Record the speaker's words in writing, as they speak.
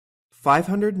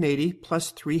580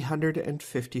 plus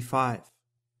 355.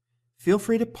 Feel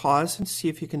free to pause and see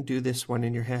if you can do this one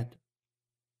in your head.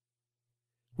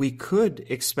 We could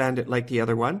expand it like the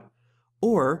other one,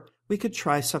 or we could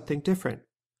try something different.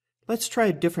 Let's try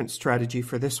a different strategy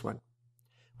for this one.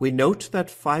 We note that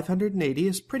 580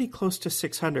 is pretty close to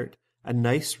 600, a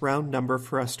nice round number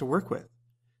for us to work with.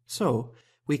 So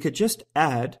we could just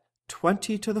add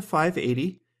 20 to the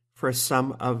 580 for a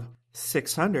sum of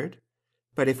 600,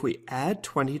 but if we add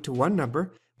 20 to one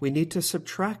number, we need to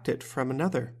subtract it from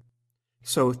another.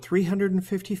 So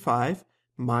 355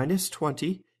 minus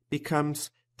 20 becomes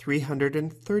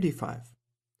 335.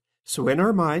 So in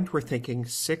our mind, we're thinking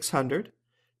 600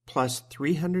 plus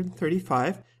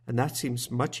 335, and that seems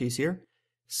much easier.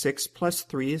 6 plus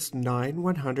 3 is 9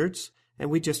 100ths, and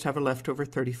we just have a leftover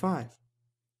 35.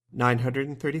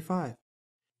 935.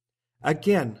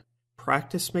 Again,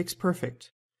 practice makes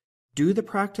perfect. Do the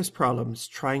practice problems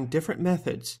trying different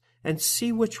methods and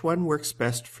see which one works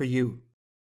best for you.